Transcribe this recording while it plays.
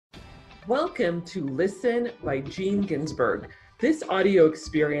Welcome to Listen by Gene Ginsburg. This audio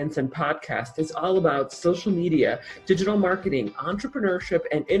experience and podcast is all about social media, digital marketing, entrepreneurship,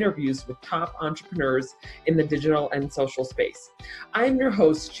 and interviews with top entrepreneurs in the digital and social space. I am your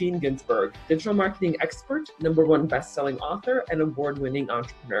host, Gene Ginsburg, digital marketing expert, #1 best-selling author, and award-winning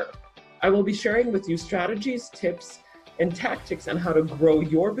entrepreneur. I will be sharing with you strategies, tips, and tactics on how to grow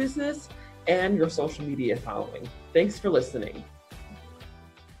your business and your social media following. Thanks for listening.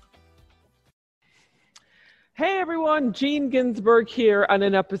 Hey everyone, Gene Ginsburg here on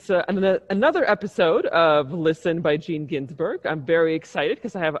another episode of Listen by Gene Ginsburg. I'm very excited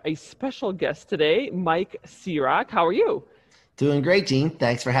because I have a special guest today, Mike Sirach. How are you? Doing great, Gene.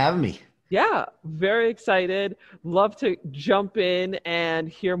 Thanks for having me. Yeah, very excited. Love to jump in and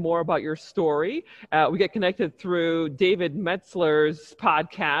hear more about your story. We get connected through David Metzler's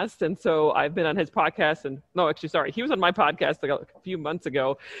podcast. And so I've been on his podcast he was on my podcast like a few months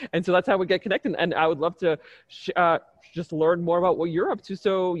ago. And so that's how we get connected. And I would love to just learn more about what you're up to.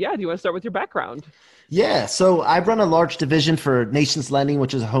 So yeah, do you want to start with your background? Yeah, so I run a large division for Nations Lending,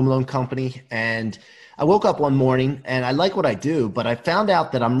 which is a home loan company. And I woke up one morning and I like what I do, but I found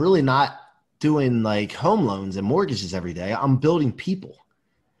out that I'm really not doing like home loans and mortgages every day. I'm building people.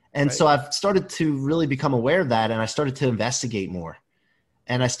 And Right. So I've started to really become aware of that. And I started to investigate more.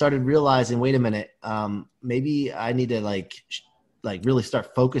 And I started realizing, wait a minute, maybe I need to like really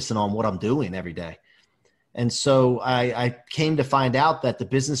start focusing on what I'm doing every day. And so I came to find out that the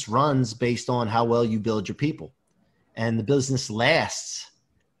business runs based on how well you build your people. And the business lasts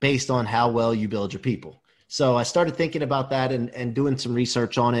based on how well you build your people. So I started thinking about that and doing some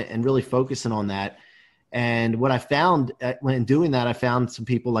research on it and really focusing on that. And what I found when doing that, I found some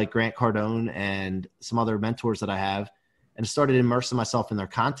people like Grant Cardone and some other mentors that I have, and started immersing myself in their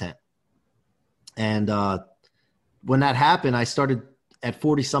content. And when that happened, I started at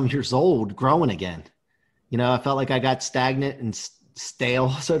 40 some years old growing again. You know, I felt like I got stagnant and stale,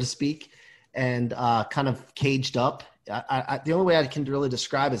 so to speak, and kind of caged up. The only way I can really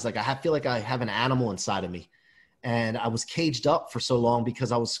describe it is like I feel like I have an animal inside of me, and I was caged up for so long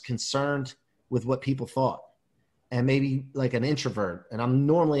because I was concerned with what people thought, and maybe like an introvert, and I'm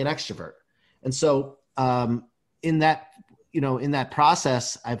normally an extrovert. And so in that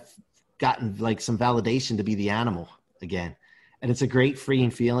process, I've gotten like some validation to be the animal again, and it's a great freeing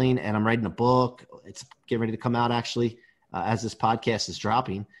feeling. And I'm writing a book; it's getting ready to come out actually as this podcast is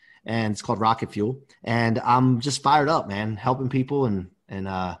dropping. And it's called Rocket Fuel. And I'm just fired up, man, helping people and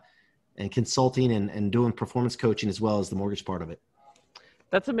consulting and doing performance coaching as well as the mortgage part of it.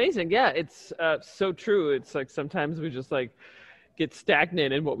 That's amazing. Yeah, it's so true. It's like sometimes we just like get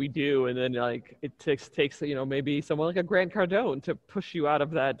stagnant in what we do. And then like it takes maybe someone like a Grant Cardone to push you out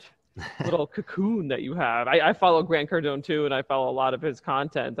of that little cocoon that you have. I follow Grant Cardone too, and I follow a lot of his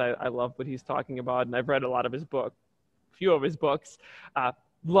content. I love what he's talking about. And I've read a lot of his book, a few of his books.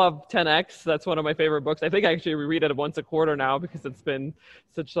 Love 10X. That's one of my favorite books. I think I actually reread it once a quarter now because it's been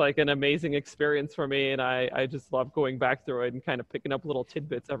such like an amazing experience for me. And I just love going back through it and kind of picking up little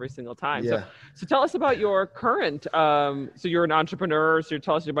tidbits every single time. Yeah. So tell us about your current, so you're an entrepreneur. So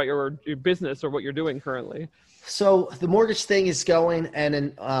tell us about your business or what you're doing currently. So the mortgage thing is going, and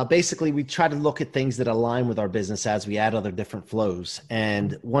then basically we try to look at things that align with our business as we add other different flows.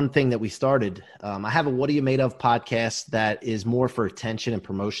 And one thing that we started, I have a What Are You Made Of podcast that is more for attention and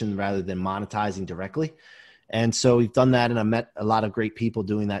promotion rather than monetizing directly. And so we've done that, and I met a lot of great people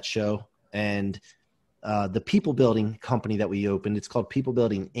doing that show. And the people building company that we opened, it's called People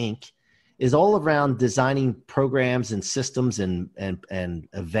Building Inc., is all around designing programs and systems and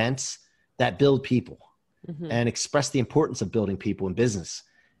events that build people. Mm-hmm. And express the importance of building people in business.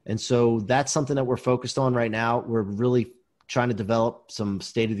 And so that's something that we're focused on right now. We're really trying to develop some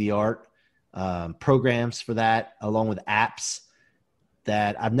state-of-the-art programs for that, along with apps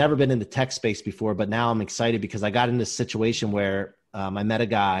that I've never been in the tech space before, but now I'm excited because I got in this situation where I met a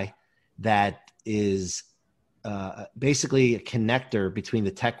guy that is basically a connector between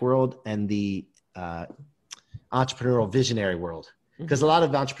the tech world and the entrepreneurial visionary world. Because a lot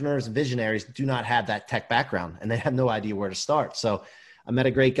of entrepreneurs and visionaries do not have that tech background and they have no idea where to start. So I met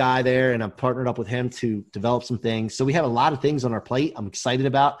a great guy there and I've partnered up with him to develop some things. So we have a lot of things on our plate I'm excited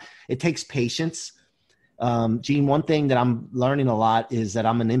about. It takes patience. Gene, one thing that I'm learning a lot is that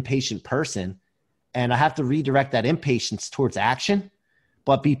I'm an impatient person and I have to redirect that impatience towards action,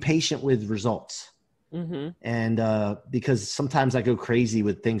 but be patient with results. Mm-hmm. And because sometimes I go crazy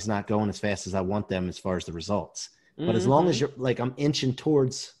with things not going as fast as I want them as far as the results. But as long as you're like, I'm inching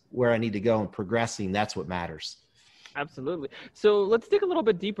towards where I need to go and progressing, that's what matters. Absolutely. So let's dig a little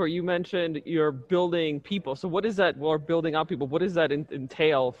bit deeper. You mentioned you're building people. So what is that, or building out people? What does that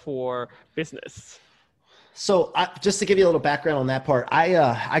entail for business? So just to give you a little background on that part,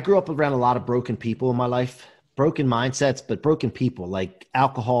 I grew up around a lot of broken people in my life, broken mindsets, but broken people like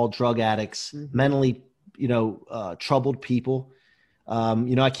alcohol, drug addicts, mentally, troubled people.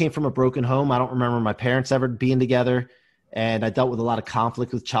 I came from a broken home. I don't remember my parents ever being together. And I dealt with a lot of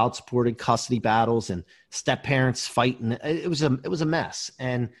conflict with child support and custody battles and step parents fighting. It was a mess,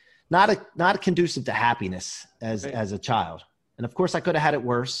 and not conducive to happiness as a child. And of course I could have had it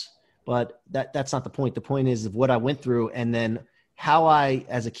worse, but that's not the point. The point is of what I went through, and then how I,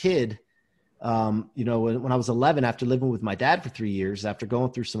 as a kid, when I was 11, after living with my dad for 3 years, after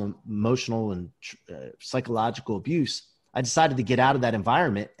going through some emotional and psychological abuse, I decided to get out of that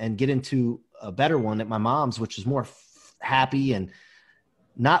environment and get into a better one at my mom's, which is more happy and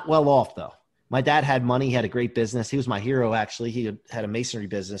not well off though. My dad had money. He had a great business. He was my hero. Actually, he had a masonry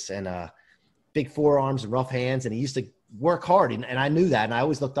business and big forearms and rough hands. And he used to work hard. And I knew that. And I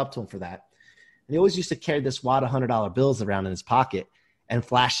always looked up to him for that. And he always used to carry this wad of $100 bills around in his pocket and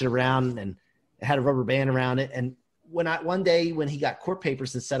flash it around, and it had a rubber band around it. And one day when he got court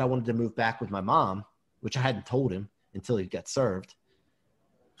papers and said I wanted to move back with my mom, which I hadn't told him until he got served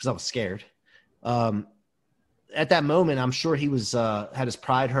because I was scared. At that moment, I'm sure he was had his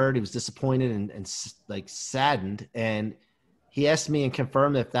pride hurt. He was disappointed and like saddened. And he asked me and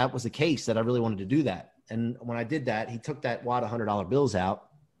confirmed if that was the case, that I really wanted to do that. And when I did that, he took that wad of $100 bills out,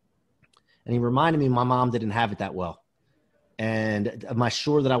 and he reminded me my mom didn't have it that well. And am I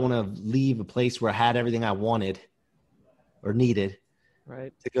sure that I want to leave a place where I had everything I wanted or needed,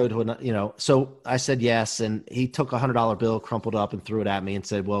 right, to go to another, so I said yes. And he took a $100 bill, crumpled up, and threw it at me and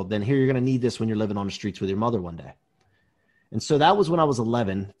said, well, then here, you're going to need this when you're living on the streets with your mother one day. And so that was when I was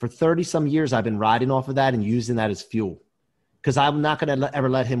 11. For 30 some years, I've been riding off of that and using that as fuel, because I'm not going to ever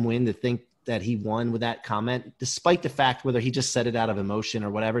let him win to think that he won with that comment, despite the fact whether he just said it out of emotion or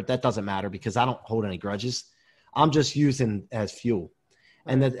whatever. That doesn't matter, because I don't hold any grudges. I'm just using as fuel.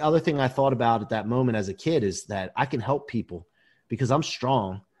 Right. And the other thing I thought about at that moment as a kid is that I can help people because I'm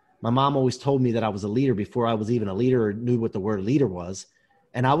strong. My mom always told me that I was a leader before I was even a leader or knew what the word leader was.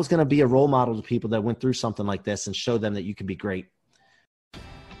 And I was going to be a role model to people that went through something like this and show them that you can be great.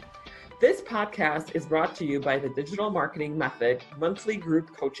 This podcast is brought to you by the Digital Marketing Method monthly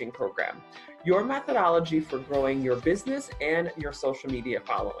group coaching program, your methodology for growing your business and your social media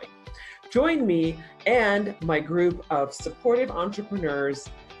following. Join me and my group of supportive entrepreneurs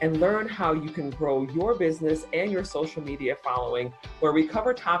and learn how you can grow your business and your social media following, where we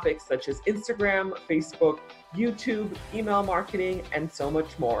cover topics such as Instagram, Facebook, YouTube, email marketing, and so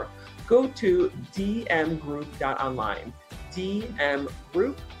much more. Go to dmgroup.online,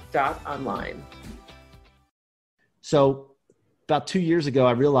 dmgroup.online. So about 2 years ago,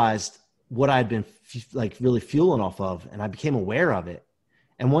 I realized what I'd been really fueling off of, and I became aware of it.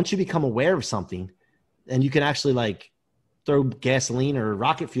 And once you become aware of something, and you can actually throw gasoline or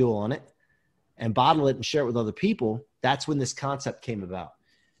rocket fuel on it and bottle it and share it with other people, that's when this concept came about.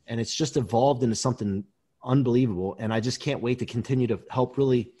 And it's just evolved into something unbelievable. And I just can't wait to continue to help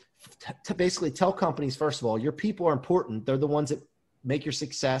really to basically tell companies, first of all, your people are important. They're the ones that make your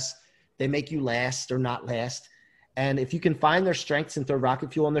success. They make you last or not last. And if you can find their strengths and throw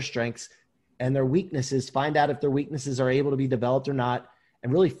rocket fuel on their strengths, and their weaknesses, find out if their weaknesses are able to be developed or not,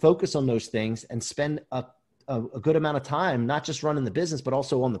 and really focus on those things and spend a good amount of time, not just running the business, but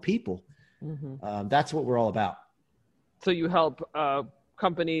also on the people. Mm-hmm. That's what we're all about. So you help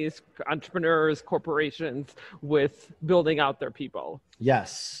companies, entrepreneurs, corporations with building out their people.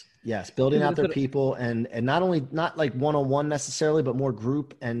 Yes. Building out their people, and not like one-on-one necessarily, but more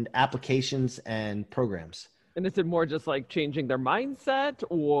group and applications and programs. And is it more just like changing their mindset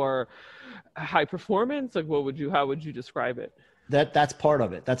or high performance? Like how would you describe it? That's part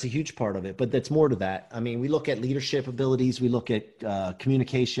of it. That's a huge part of it, but that's more to that. I mean, we look at leadership abilities, we look at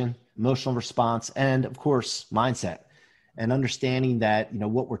communication, emotional response, and of course, mindset, and understanding that,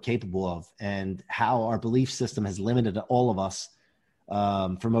 what we're capable of and how our belief system has limited all of us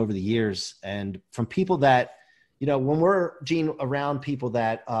from over the years. And from people that, when we're, Gene, around people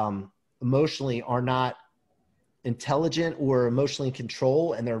that emotionally are not intelligent or emotionally in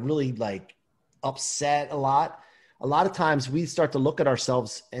control, and they're really upset a lot of times we start to look at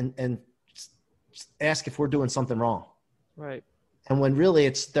ourselves and ask if we're doing something wrong. Right. And when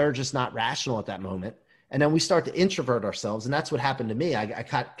really they're just not rational at that moment. And then we start to introvert ourselves. And that's what happened to me. I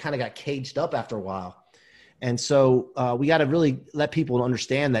kind of got caged up after a while. And so we got to really let people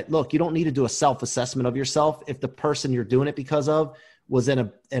understand that, look, you don't need to do a self-assessment of yourself if the person you're doing it because of was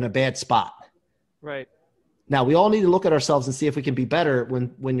in a bad spot. Right. Now, we all need to look at ourselves and see if we can be better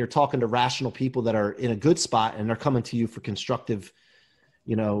when you're talking to rational people that are in a good spot and they're coming to you for constructive,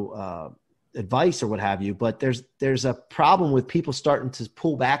 advice or what have you. But there's a problem with people starting to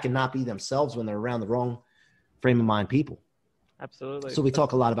pull back and not be themselves when they're around the wrong frame of mind people. Absolutely. So we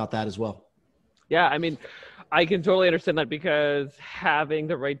talk a lot about that as well. Yeah, I mean, I can totally understand that, because having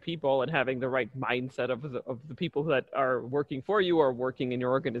the right people and having the right mindset of the people that are working for you or working in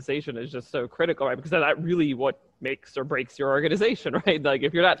your organization is just so critical, right? Because that's really what makes or breaks your organization, right? Like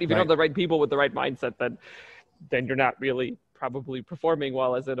if you don't have the right people with the right mindset, then you're not really probably performing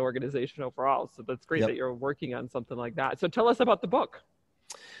well as an organization overall. So that's great that you're working on something like that. So tell us about the book.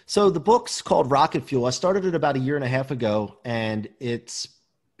 So the book's called Rocket Fuel. I started it about 1.5 years ago, and it's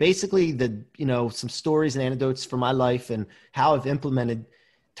basically some stories and anecdotes from my life and how I've implemented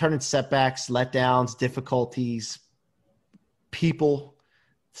turning setbacks, letdowns, difficulties,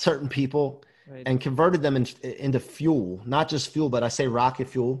 certain people, and converted them into fuel, not just fuel, but I say rocket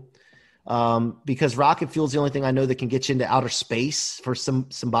fuel. Because rocket fuel is the only thing I know that can get you into outer space for some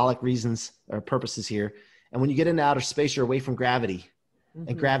symbolic reasons or purposes here. And when you get into outer space, you're away from gravity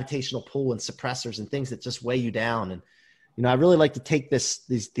and gravitational pull and suppressors and things that just weigh you down. And, I really like to take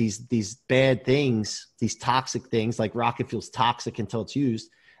these bad things, these toxic things, like rocket fuel's toxic until it's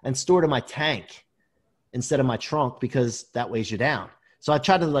used, and store it in my tank instead of my trunk, because that weighs you down. So I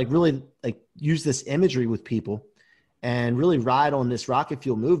try to really use this imagery with people and really ride on this rocket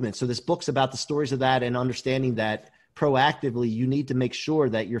fuel movement. So this book's about the stories of that and understanding that proactively you need to make sure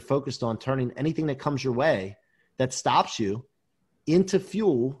that you're focused on turning anything that comes your way that stops you into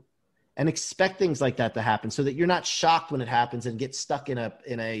fuel, and expect things like that to happen so that you're not shocked when it happens and get stuck in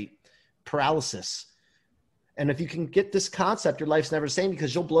a paralysis. And if you can get this concept, your life's never the same,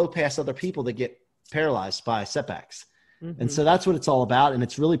 because you'll blow past other people that get paralyzed by setbacks. And so that's what it's all about. And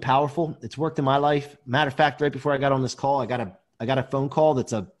it's really powerful. It's worked in my life. Matter of fact, right before I got on this call, I got a phone call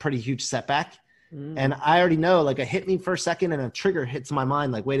that's a pretty huge setback. And I already know, it hit me for a second and a trigger hits my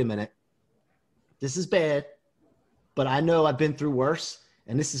mind. Like, wait a minute, this is bad, but I know I've been through worse,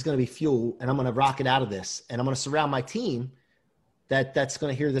 and this is going to be fuel, and I'm going to rocket out of this. And I'm going to surround my team that's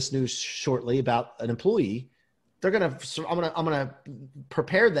going to hear this news shortly about an employee. I'm going to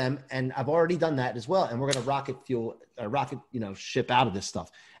prepare them. And I've already done that as well. And we're going to rocket ship out of this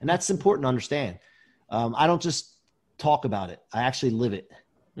stuff. And that's important to understand. I don't just talk about it. I actually live it.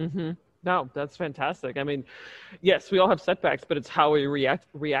 No, that's fantastic. I mean, yes, we all have setbacks, but it's how we react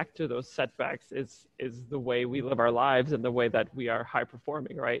to those setbacks is the way we live our lives and the way that we are high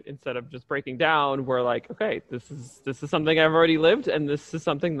performing, right? Instead of just breaking down, we're like, okay, this is something I've already lived, and this is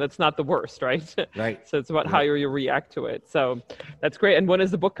something that's not the worst, right? Right. So it's about how you react to it. So that's great. And when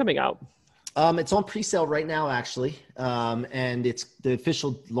is the book coming out? It's on pre-sale right now, actually. And the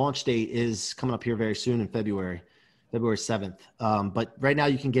official launch date is coming up here very soon in February 7th. But right now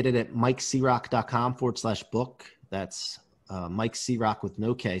you can get it at mikecroc.com/book. That's Mike Croc with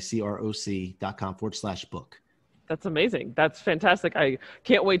no K, CROC.com/book. That's amazing. That's fantastic. I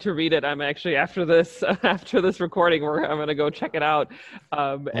can't wait to read it. I'm actually after this recording, I'm going to go check it out.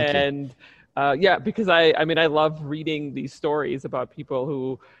 Because I love reading these stories about people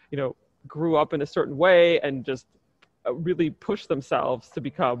who, grew up in a certain way and just really push themselves to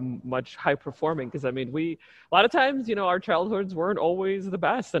become much high performing. Because a lot of times, our childhoods weren't always the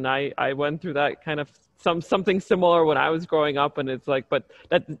best. And I went through that kind of something similar when I was growing up, and it's like, but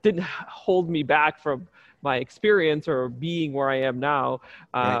that didn't hold me back from my experience or being where I am now.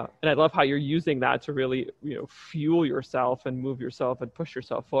 And I love how you're using that to really, fuel yourself and move yourself and push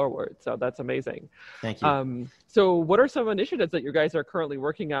yourself forward. So that's amazing. Thank you. So what are some initiatives that you guys are currently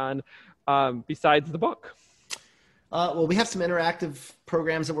working on besides the book? Well, we have some interactive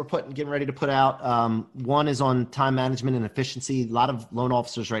programs that we're getting ready to put out. One is on time management and efficiency. A lot of loan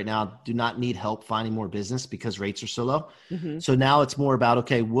officers right now do not need help finding more business because rates are so low. So now it's more about,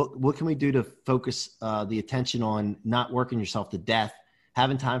 okay, what can we do to focus the attention on not working yourself to death,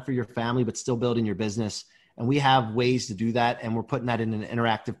 having time for your family, but still building your business. And we have ways to do that. And we're putting that in an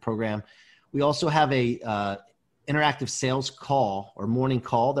interactive program. We also have a interactive sales call or morning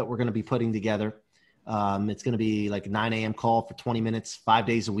call that we're going to be putting together. It's going to be like a 9 a.m. call for 20 minutes, 5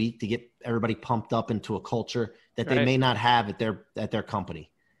 days a week to get everybody pumped up into a culture that they may not have at their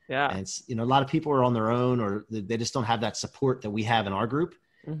company. Yeah. And it's, a lot of people are on their own, or they just don't have that support that we have in our group.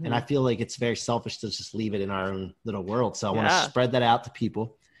 And I feel like it's very selfish to just leave it in our own little world. So I want to spread that out to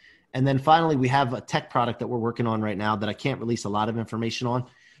people. And then finally, we have a tech product that we're working on right now that I can't release a lot of information on,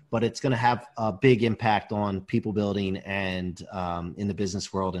 but it's going to have a big impact on people building and in the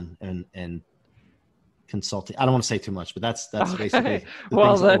business world and consulting. I don't want to say too much, but that's Okay. basically the Well,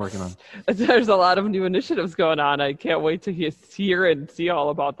 things that we're working on. there's a lot of new initiatives going on. I can't wait to hear and see all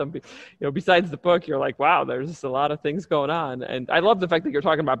about them. You know, besides the book, you're like, wow, there's just a lot of things going on. And I love the fact that you're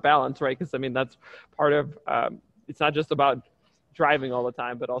talking about balance, right? Because I mean, that's part of, it's not just about driving all the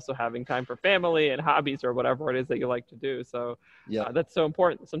time, but also having time for family and hobbies or whatever it is that you like to do. So that's so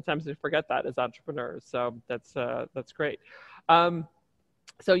important. Sometimes we forget that as entrepreneurs. So that's great.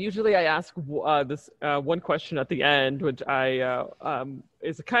 So usually I ask this one question at the end, which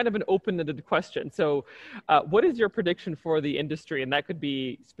is kind of an open-ended question. So what is your prediction for the industry? And that could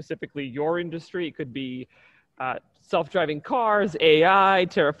be specifically your industry. It could be self-driving cars, AI,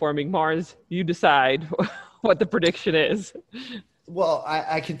 terraforming Mars. You decide what the prediction is. Well,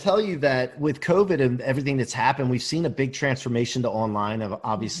 I can tell you that with COVID and everything that's happened, we've seen a big transformation to online,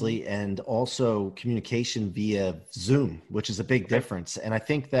 obviously, and also communication via Zoom, which is a big difference. And I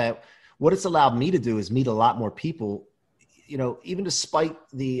think that what it's allowed me to do is meet a lot more people, you know, even despite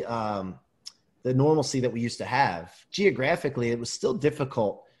the normalcy that we used to have. Geographically, it was still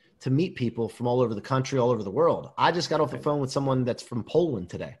difficult to meet people from all over the country, all over the world. I just got off the phone with someone that's from Poland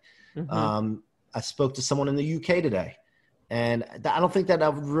today. I spoke to someone in the UK today. And I don't think that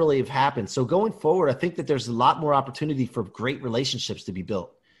would really have happened. So going forward, I think that there's a lot more opportunity for great relationships to be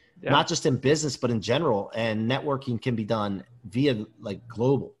built, not just in business, but in general. And networking can be done via like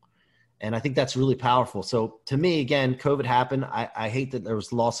global. And I think that's really powerful. So to me, again, COVID happened. I hate that there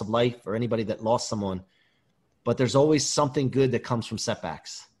was loss of life or anybody that lost someone, but there's always something good that comes from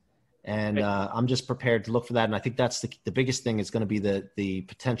setbacks. And I'm just prepared to look for that. And I think that's the biggest thing is going to be the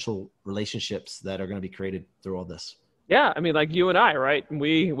potential relationships that are going to be created through all this. Yeah, I mean, like you and I, right?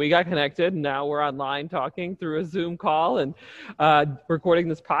 We got connected, and now we're online talking through a Zoom call and recording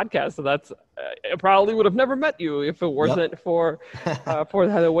this podcast. So that's I probably would have never met you if it wasn't for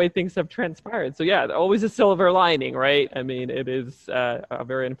the way things have transpired. So yeah, always a silver lining, right? I mean, it is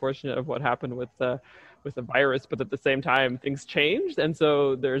very unfortunate of what happened with the virus, but at the same time, things changed, and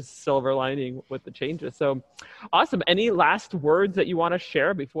so there's silver lining with the changes. So awesome. Any last words that you want to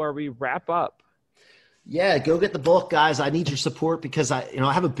share before we wrap up? Yeah, go get the book, guys. I need your support because I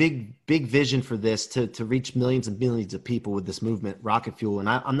have a big vision for this to reach millions and millions of people with this movement, Rocket Fuel. And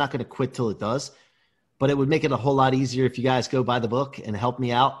I'm not going to quit till it does, but it would make it a whole lot easier if you guys go buy the book and help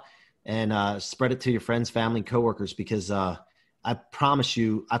me out and spread it to your friends, family, and coworkers, because I promise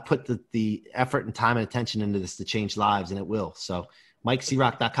you, I put the effort and time and attention into this to change lives, and it will. So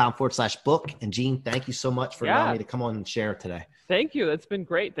MikeCrock.com/book. And Gene, thank you so much for allowing me to come on and share today. Thank you. That's been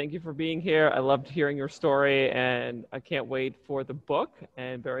great. Thank you for being here. I loved hearing your story, and I can't wait for the book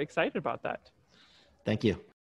and very excited about that. Thank you.